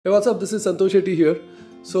Hey, what's up? This is Shetty here.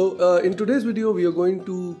 In today's video, we are going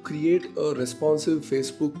to create a responsive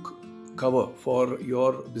Facebook cover for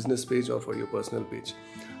your business page or for your personal page.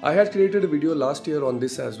 I had created a video last year on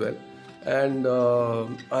this as well, and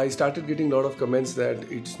I started getting a lot of comments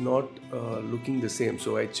that it's not looking the same.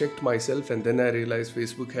 So I checked myself, and then I realized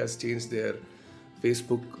Facebook has changed their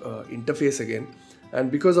Facebook interface again. And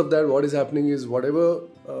because of that, what is happening is whatever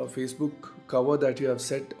Facebook cover that you have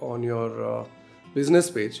set on your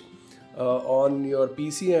business page, on your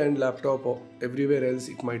PC and laptop or everywhere else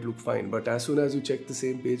it might look fine, but as soon as you check the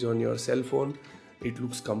same page on your cell phone, it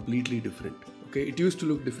looks completely different. Okay, it used to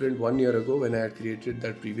look different 1 year ago when I had created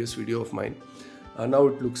that previous video of mine. Now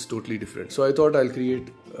it looks totally different. So I thought I'll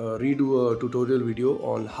redo a tutorial video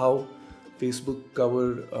on how Facebook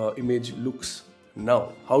cover image looks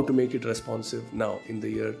now, how to make it responsive now in the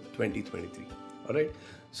year 2023. Alright,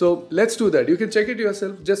 so let's do that. You can check it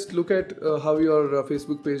yourself. Just look at how your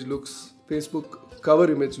Facebook page looks, Facebook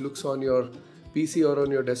cover image looks on your PC or on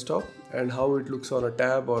your desktop, and how it looks on a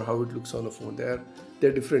tab or how it looks on a phone.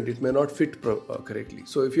 They're different. It may not fit correctly.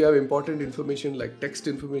 So if you have important information like text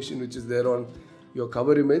information which is there on your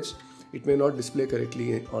cover image, it may not display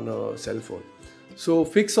correctly on a cell phone. So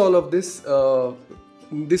fix all of this.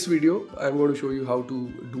 In this video, I'm going to show you how to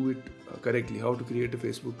do it correctly, how to create a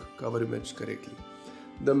Facebook cover image correctly.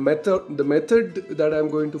 The method that I'm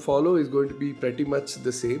going to follow is going to be pretty much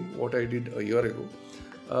the same what I did a year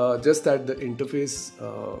ago. Just that the interface,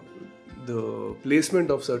 the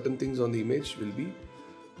placement of certain things on the image will be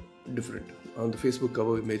different. On the Facebook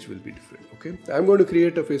cover image will be different. Okay, I'm going to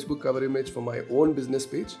create a Facebook cover image for my own business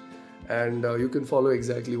page, and you can follow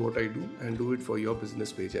exactly what I do and do it for your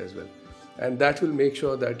business page as well. And that will make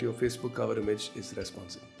sure that your Facebook cover image is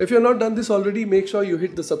responsive. If you have not done this already, make sure you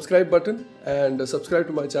hit the subscribe button and subscribe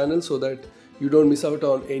to my channel so that you don't miss out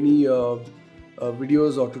on any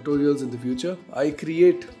videos or tutorials in the future. I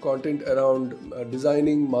create content around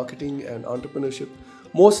designing, marketing and entrepreneurship,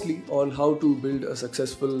 mostly on how to build a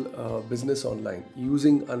successful business online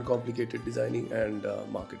using uncomplicated designing and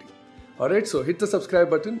marketing. Alright, so hit the subscribe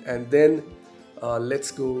button and then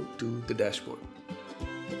let's go to the dashboard.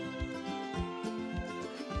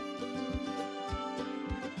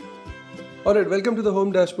 Alright, welcome to the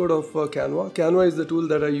home dashboard of Canva. Canva is the tool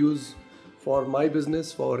that I use for my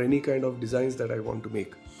business, for any kind of designs that I want to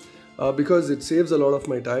make, because it saves a lot of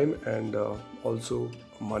my time and also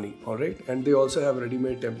money. Alright, and they also have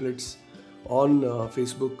ready-made templates on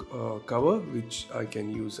Facebook cover which I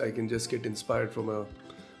can use. I can just get inspired from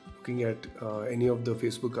looking at any of the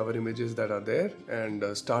Facebook cover images that are there and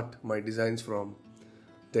start my designs from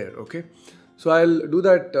there. Okay, so I'll do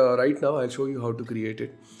that right now. I'll show you how to create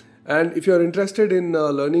it. And if you're interested in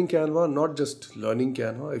learning Canva, not just learning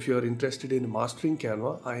Canva, if you're interested in mastering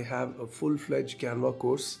Canva, I have a full-fledged Canva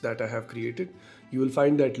course that I have created. You will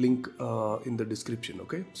find that link in the description,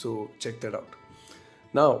 okay? So check that out.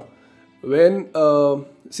 Now,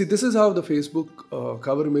 see, this is how the Facebook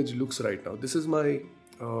cover image looks right now. This is my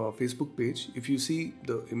Facebook page. If you see,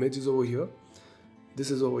 the image is over here.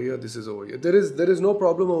 This is over here, this is over here. There is no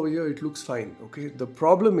problem over here, it looks fine, okay? The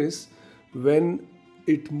problem is when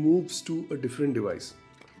it moves to a different device.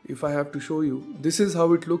 If I have to show you, this is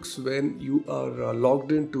how it looks when you are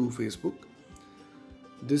logged into Facebook.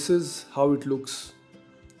 This is how it looks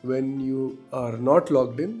when you are not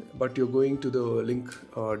logged in, but you're going to the link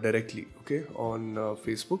directly, okay, on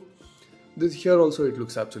Facebook. This here also it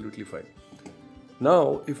looks absolutely fine.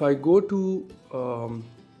 Now, if I go to,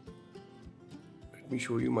 let me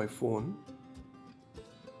show you my phone.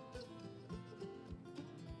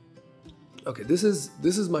 Okay, this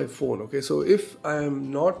is my phone. Okay, so if I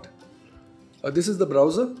am not, this is the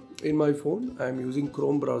browser in my phone. I am using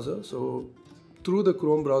Chrome browser. So through the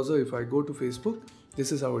Chrome browser, if I go to Facebook,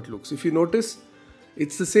 this is how it looks. If you notice,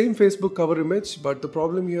 it's the same Facebook cover image, but the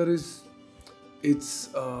problem here is it's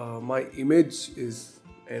my image is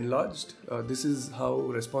enlarged. This is how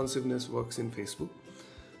responsiveness works in Facebook.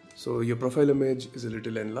 So your profile image is a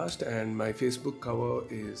little enlarged and my Facebook cover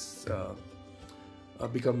is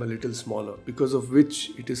become a little smaller, because of which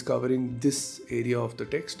it is covering this area of the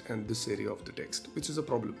text and this area of the text, which is a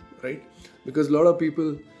problem, right? Because a lot of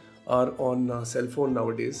people are on cell phone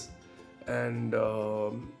nowadays, and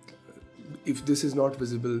if this is not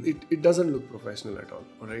visible, it doesn't look professional at all.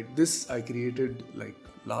 All right, this I created like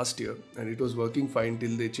last year and it was working fine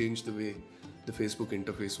till they changed the way the Facebook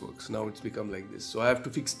interface works. Now it's become like this, so I have to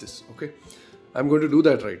fix this. Okay, I'm going to do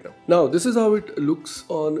that right now. Now this is how it looks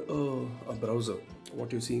on a browser, what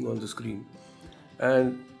you're seeing on the screen,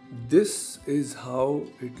 and this is how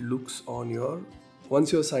it looks on your,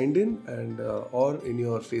 once you're signed in and or in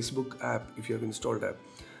your Facebook app if you have installed app.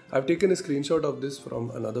 I've taken a screenshot of this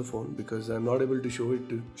from another phone because I'm not able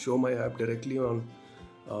to show my app directly on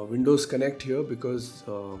Windows Connect here because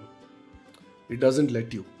it doesn't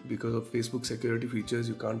let you. Because of Facebook security features,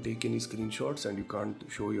 you can't take any screenshots and you can't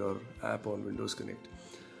show your app on Windows Connect.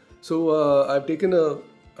 So I've taken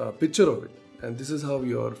a picture of it, and this is how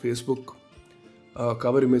your Facebook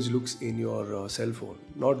cover image looks in your cell phone.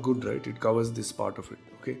 Not good, right? It covers this part of it,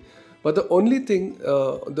 okay? But the only thing,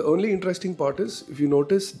 the only interesting part is, if you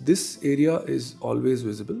notice, this area is always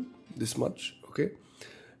visible, this much, okay?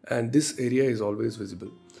 And this area is always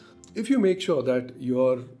visible. If you make sure that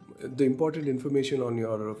the important information on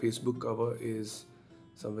your Facebook cover is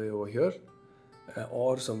somewhere over here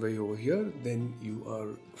or somewhere over here, then you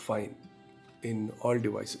are fine in all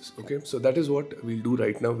devices, okay? So that is what we'll do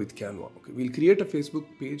right now with Canva, okay? We'll create a Facebook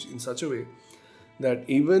page in such a way that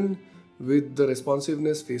even with the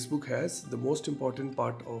responsiveness Facebook has, the most important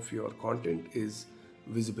part of your content is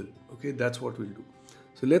visible, okay? That's what we'll do.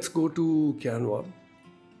 So let's go to Canva.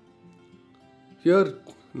 Here,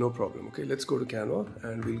 no problem, okay? Let's go to Canva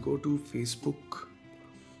and we'll go to Facebook.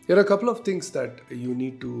 There are a couple of things that you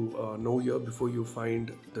need to know here before you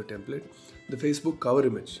find the template. The Facebook cover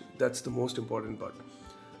image, that's the most important part.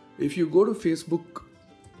 If you go to Facebook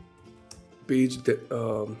page, the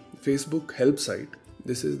Facebook help site,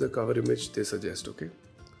 this is the cover image they suggest, okay?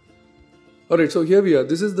 Alright, so here we are.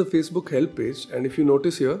 This is the Facebook help page, and if you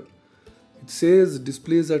notice here, it says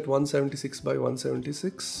displays at 176 by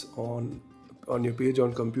 176 on your page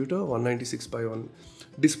on computer, 196 by 1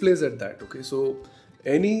 displays at that, okay? So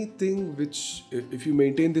anything which, if you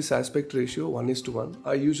maintain this aspect ratio 1:1,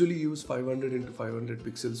 I usually use 500 into 500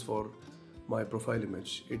 pixels for my profile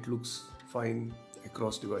image. It looks fine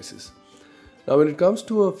across devices. Now when it comes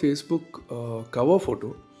to a Facebook cover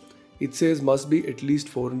photo, it says must be at least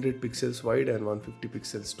 400 pixels wide and 150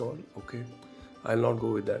 pixels tall, okay? I'll not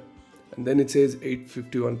go with that. And then it says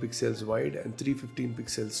 851 pixels wide and 315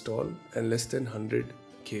 pixels tall and less than 100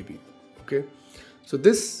 KB, okay? So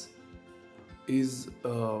this is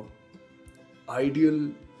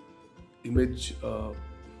ideal image.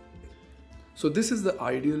 So this is the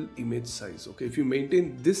ideal image size, okay? If you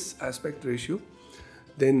maintain this aspect ratio,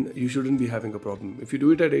 then you shouldn't be having a problem. If you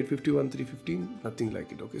do it at 851, 315, nothing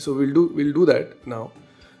like it, okay? So we'll do that now.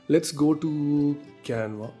 Let's go to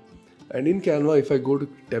Canva, and in Canva, if I go to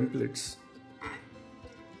templates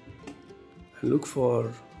and look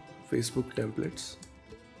for Facebook templates,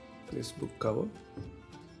 Facebook cover.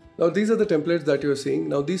 Now these are the templates that you're seeing.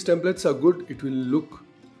 Now these templates are good. It will look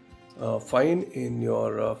fine in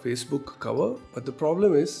your Facebook cover, but the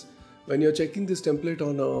problem is when you're checking this template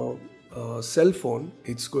on a cell phone,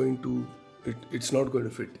 it's not going to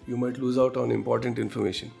fit. You might lose out on important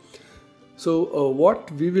information. So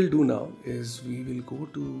what we will do now is we will go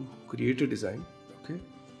to create a design, okay,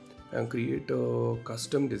 and create a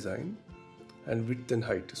custom design and width and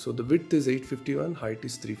height. So the width is 851, height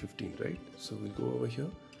is 315, right? So we'll go over here,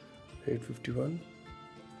 851,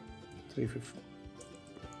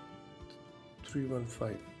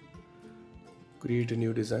 315, create a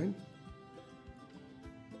new design.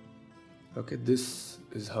 Okay, this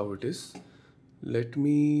is how it is. Let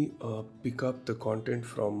me pick up the content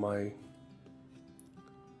from my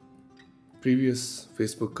previous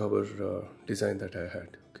Facebook cover design that I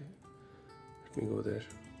had. Okay, let me go there.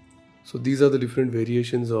 So these are the different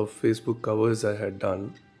variations of Facebook covers I had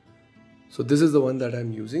done. So this is the one that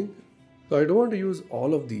I'm using. So I don't want to use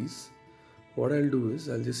all of these. What I'll do is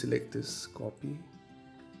I'll just select this, copy,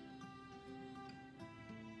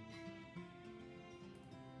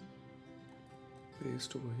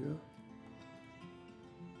 paste over here.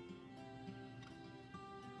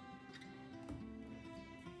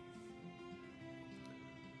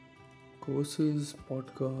 Courses,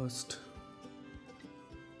 podcast,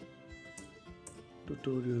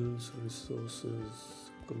 tutorials,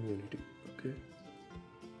 resources, community. Okay,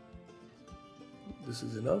 this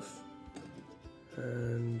is enough,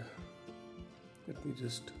 and let me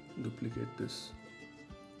just duplicate this.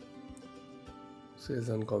 Says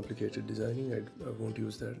uncomplicated designing. I won't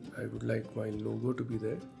use that. I would like my logo to be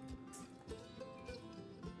there.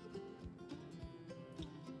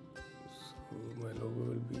 So my logo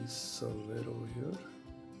will be somewhere over here.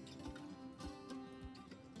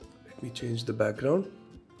 Let me change the background.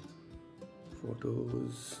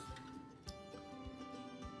 Photos.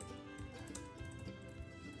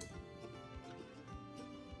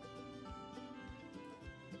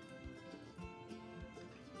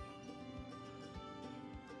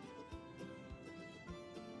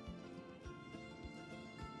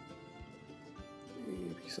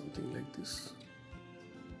 Something like this.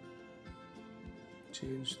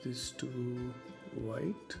 Change this to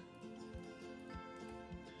white.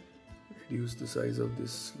 Reduce the size of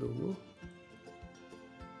this logo.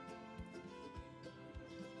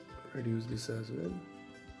 Reduce this as well.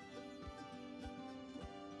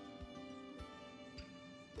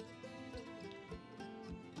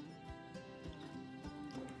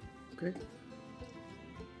 Okay.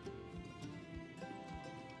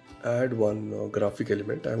 Add one graphic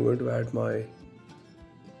element. I'm going to add my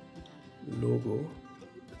logo,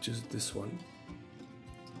 which is this one.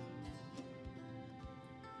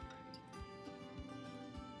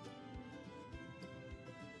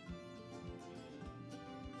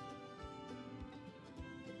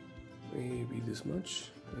 Maybe this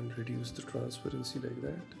much, and reduce the transparency like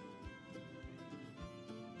that.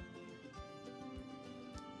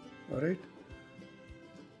 All right.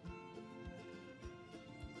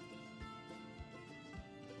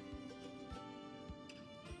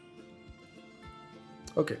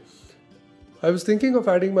 Okay. I was thinking of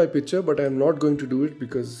adding my picture, but I'm not going to do it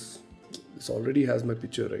because this already has my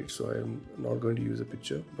picture, right? So I'm not going to use a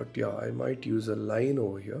picture, but yeah, I might use a line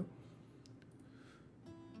over here.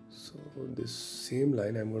 So this same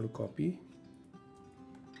line I'm going to copy.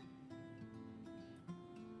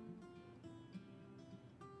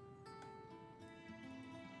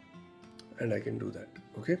 And I can do that.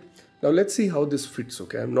 Okay. Now let's see how this fits.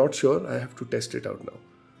 Okay. I'm not sure. I have to test it out now.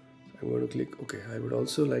 I'm going to click OK. I would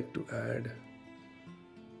also like to add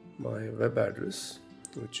my web address,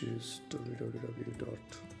 which is www.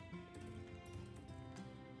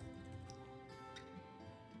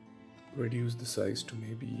 Reduce the size to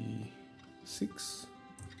maybe 6.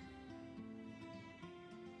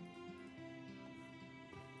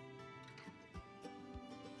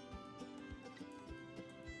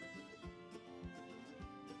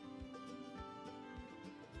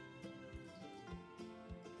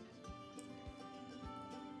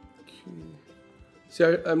 See,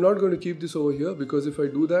 I'm not going to keep this over here because if I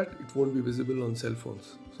do that, it won't be visible on cell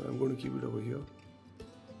phones. So I'm going to keep it over here.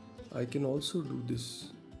 I can also do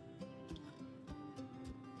this.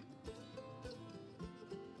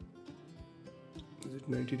 Is it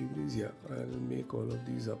 90 degrees? Yeah, I'll make all of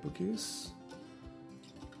these uppercase.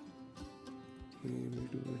 Maybe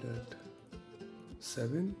do it at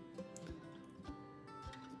 7.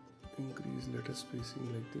 Increase letter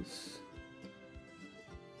spacing like this.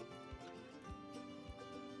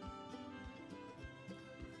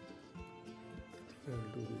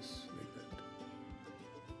 I'll do this like that.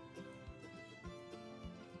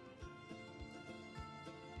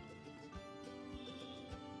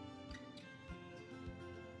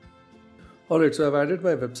 Alright, so I've added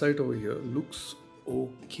my website over here. Looks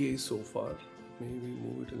okay so far. Maybe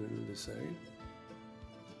move it a little this side.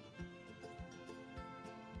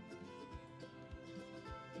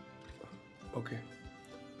 Okay.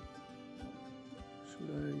 Should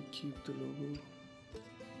I keep the logo?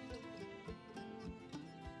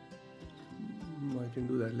 I can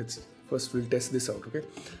do that. Let's see. First we'll test this out. Okay,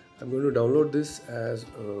 I'm going to download this as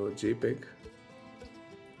a JPEG.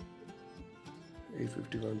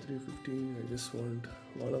 851, 350. I just want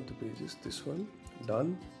one of the pages. This one.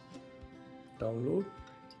 Done. Download.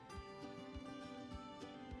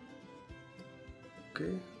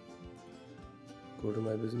 Okay. Go to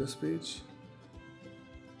my business page.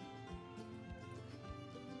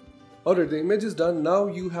 Alright, the image is done. Now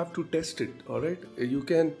you have to test it. Alright,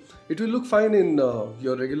 it will look fine in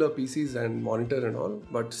your regular PCs and monitor and all,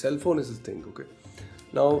 but cell phone is the thing. Okay,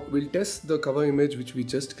 now we'll test the cover image which we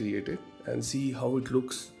just created and see how it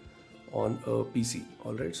looks on a PC.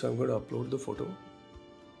 Alright, so I'm going to upload the photo.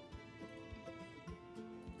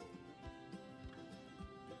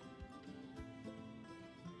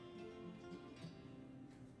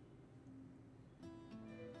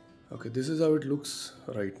 Okay, this is how it looks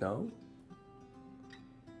right now.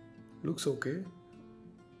 Looks okay.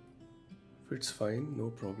 Fits fine, no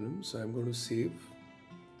problem. So I'm going to save.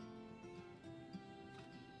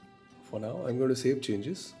 For now, I'm going to save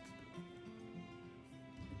changes.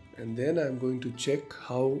 And then I'm going to check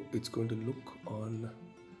how it's going to look on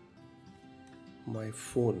my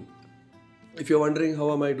phone. If you're wondering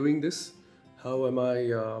how am I doing this, how am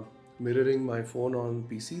I mirroring my phone on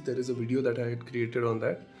PC, there is a video that I had created on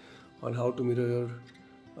that, on how to mirror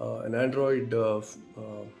an Android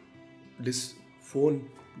phone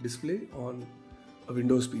display on a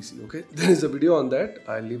Windows PC. Okay, there is a video on that.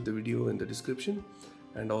 I'll leave the video in the description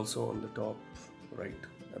and also on the top right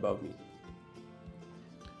above me.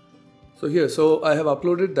 So here, so I have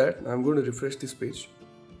uploaded that. I'm going to refresh this page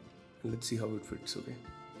and let's see how it fits. Okay,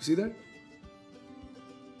 you see that?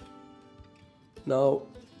 Now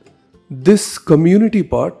this community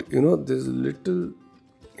part, there's a little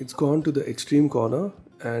it's gone to the extreme corner,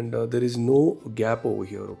 and there is no gap over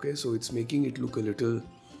here. Okay, so it's making it look a little,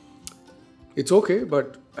 it's okay,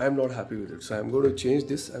 but I'm not happy with it. So I'm going to change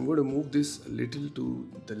this. I'm going to move this a little to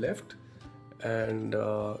the left, and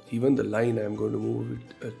even the line I'm going to move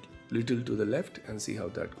it a little to the left and see how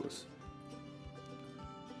that goes.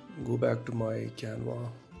 Go back to my Canva,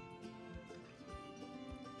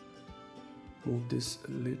 move this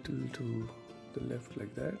a little to the left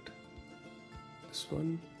like that, this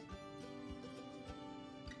one,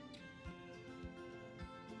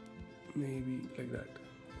 maybe like that.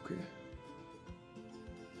 Okay,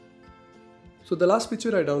 so the last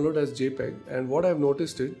picture I download as JPEG, and what I've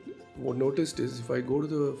noticed is if I go to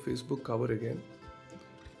the Facebook cover again,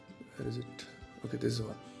 where is it? Okay, this is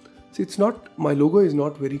one. See, it's not, my logo is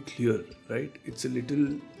not very clear, right? It's a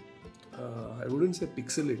little, I wouldn't say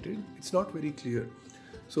pixelated, it's not very clear.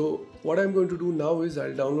 So what I'm going to do now is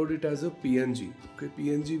I'll download it as a PNG. Okay,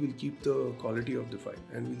 PNG will keep the quality of the file,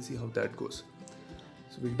 and we'll see how that goes.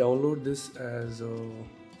 So we'll download this as a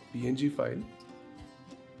PNG file.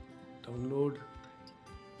 Download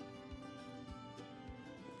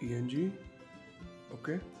PNG,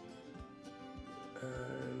 okay,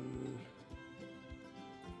 and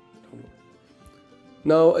download.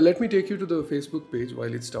 Now let me take you to the Facebook page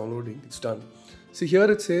while it's downloading. It's done. See, here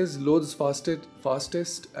it says loads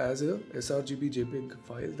fastest as a sRGB JPEG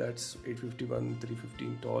file that's 851,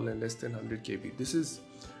 315 tall and less than 100 KB. This is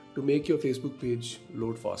to make your Facebook page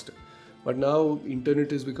load faster. But now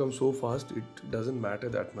internet has become so fast, it doesn't matter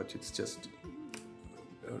that much. It's just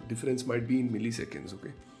difference might be in milliseconds.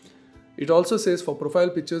 Okay. It also says for profile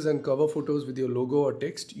pictures and cover photos with your logo or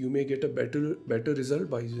text, you may get a better result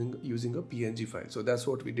by using a PNG file. So that's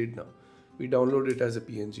what we did now. We download it as a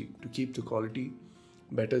PNG to keep the quality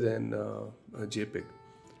better than a JPEG.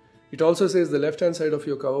 It also says the left hand side of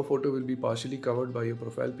your cover photo will be partially covered by your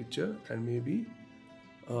profile picture and may be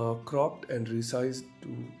cropped and resized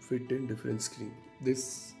to fit in different screen.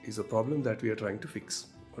 This is a problem that we are trying to fix.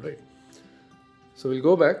 All right. So we'll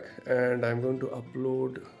go back and I'm going to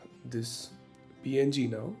upload this PNG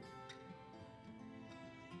now.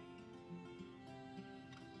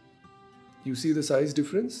 You see the size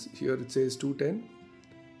difference? Here it says 210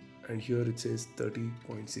 and here it says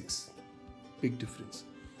 30.6. Big difference.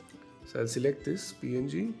 So I'll select this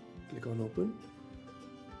PNG, click on open.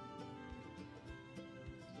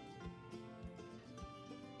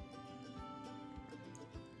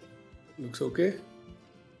 Looks okay.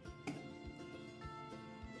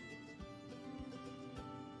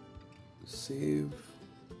 Save.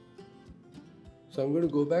 So I'm going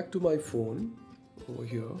to go back to my phone over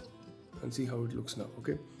here and see how it looks now.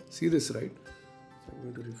 Okay, see this, right? So I'm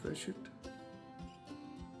going to refresh it.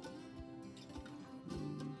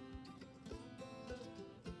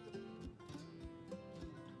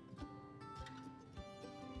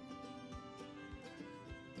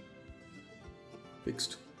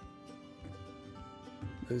 Fixed.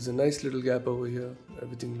 There's a nice little gap over here.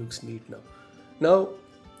 Everything looks neat now. Now,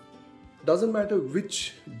 doesn't matter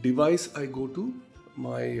which device I go to,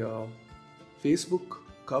 my Facebook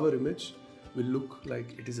cover image will look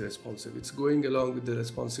like it is responsive. It's going along with the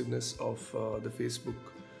responsiveness of the Facebook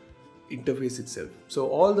interface itself. So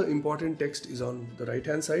all the important text is on the right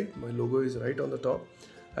hand side. My logo is right on the top.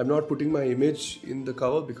 I'm not putting my image in the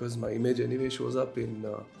cover because my image anyway shows up in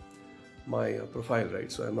my profile,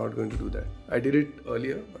 right? So I'm not going to do that. I did it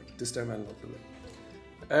earlier, but this time I'll not do it.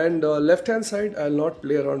 And left hand side, I'll not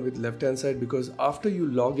play around with left hand side because after you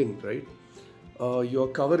log in, right, your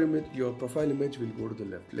cover image, your profile image will go to the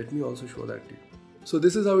left. Let me also show that to you. So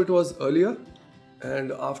this is how it was earlier,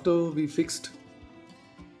 and after we fixed,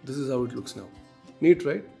 this is how it looks now. Neat,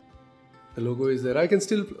 right? The logo is there. I can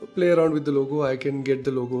still play around with the logo. I can get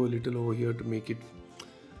the logo a little over here to make it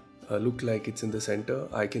look like it's in the center.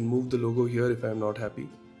 I can move the logo here if I'm not happy.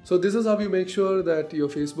 So this is how you make sure that your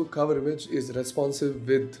Facebook cover image is responsive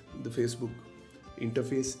with the Facebook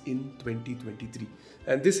interface in 2023.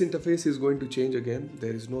 And this interface is going to change again.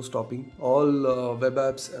 There is no stopping. All web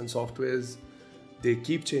apps and softwares, they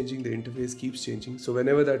keep changing. The interface keeps changing. So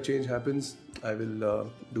whenever that change happens, I will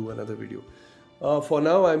do another video. For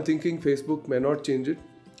now, I'm thinking Facebook may not change it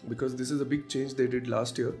because this is a big change they did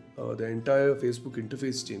last year. The entire Facebook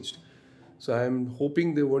interface changed. So I'm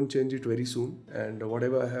hoping they won't change it very soon, and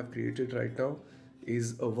whatever I have created right now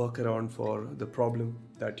is a workaround for the problem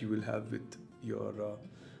that you will have with your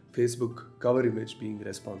Facebook cover image being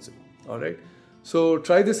responsive. Alright, so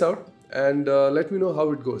try this out and let me know how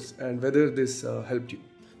it goes and whether this helped you.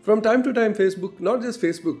 From time to time, Facebook, not just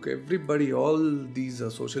Facebook, everybody, all these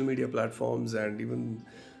social media platforms and even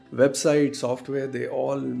website software, they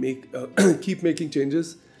all make keep making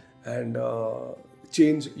changes. and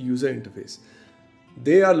change user interface.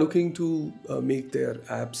 They are looking to make their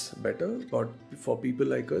apps better, but for people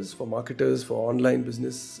like us, for marketers, for online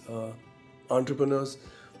business entrepreneurs,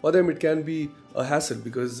 for them it can be a hassle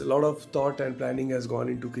because a lot of thought and planning has gone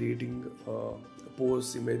into creating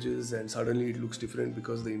posts, images, and suddenly it looks different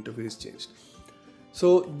because the interface changed.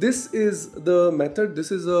 So this is the method,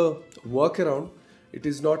 this is a workaround. It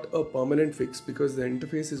is not a permanent fix because the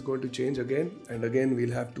interface is going to change again and again.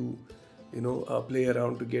 We'll have to play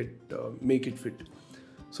around to make it fit.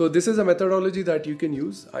 So this is a methodology that you can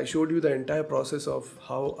use. I showed you the entire process of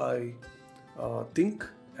how I think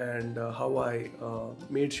and how I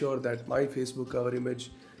made sure that my Facebook cover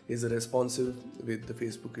image is responsive with the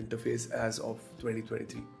Facebook interface as of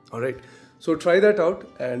 2023. Alright, so try that out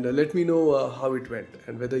and let me know how it went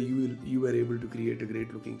and whether you were able to create a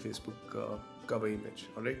great looking Facebook cover image.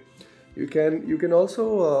 Alright, you can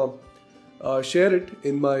also share it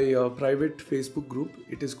in my private Facebook group.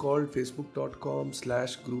 It is called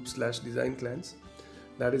facebook.com/group/designclans.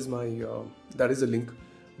 That is the link.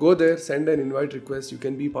 Go there, send an invite request. You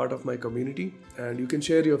can be part of my community and you can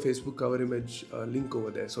share your Facebook cover image link over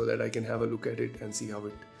there so that I can have a look at it and see how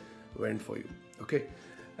it went for you. Okay.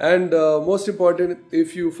 And most important,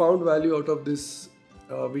 if you found value out of this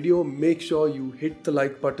video, make sure you hit the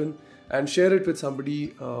like button and share it with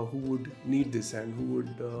somebody who would need this and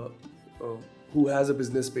who has a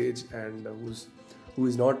business page and who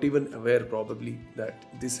is not even aware probably that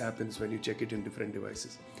this happens when you check it in different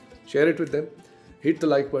devices. Share it with them, hit the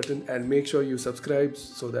like button and make sure you subscribe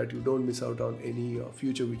so that you don't miss out on any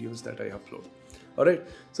future videos that I upload. Alright,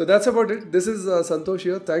 so that's about it. This is Santosh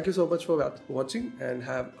here. Thank you so much for watching and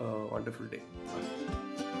have a wonderful day. Bye.